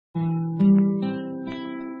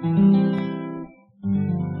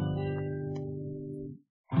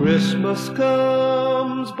Christmas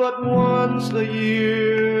comes but once a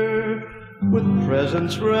year, with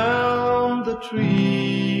presents round the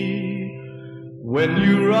tree. When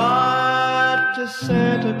you write to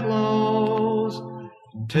Santa Claus,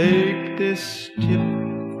 take this tip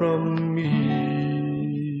from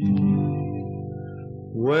me.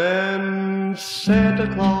 When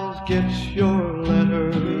Santa Claus gets your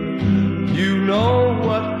letter, you know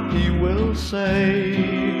what he will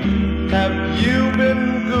say. Have you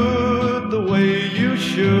been good the way you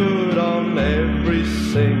should on every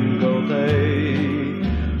single day?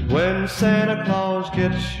 When Santa Claus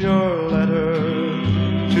gets your letter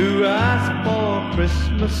to ask for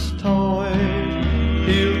Christmas toys,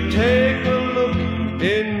 he'll take a look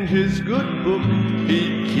in his good book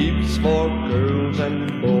he keeps for girls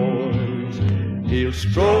and boys. He'll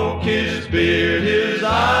stroke his beard, his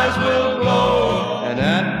eyes will glow, and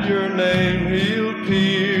at your name he'll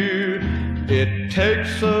peer. It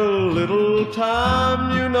takes a little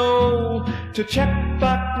time, you know, to check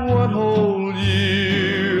back one whole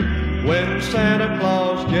year. When Santa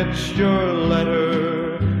Claus gets your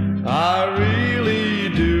letter, I really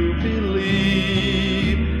do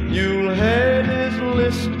believe you'll head his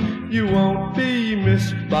list. You won't be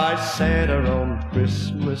missed by Santa on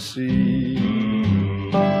Christmas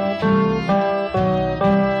Eve.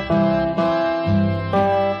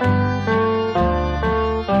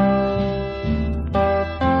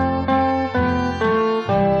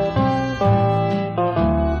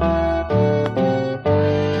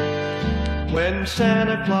 When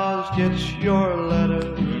Santa Claus gets your letter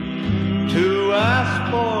to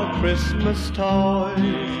ask for Christmas toys,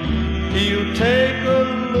 he'll take a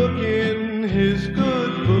look in his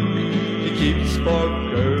good book he keeps for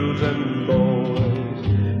girls and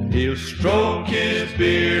boys. He'll stroke his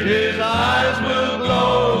beard, his eyes will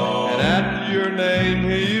glow, and at your name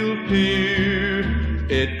he'll peer.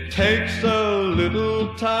 It takes a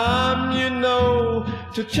little time, you know,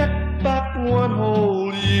 to check back one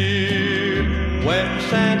whole year. When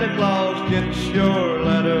Santa Claus gets your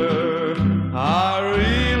letter, I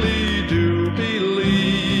really do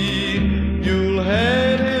believe you'll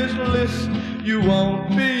head his list. You won't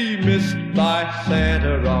be missed by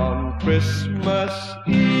Santa on Christmas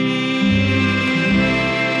Eve.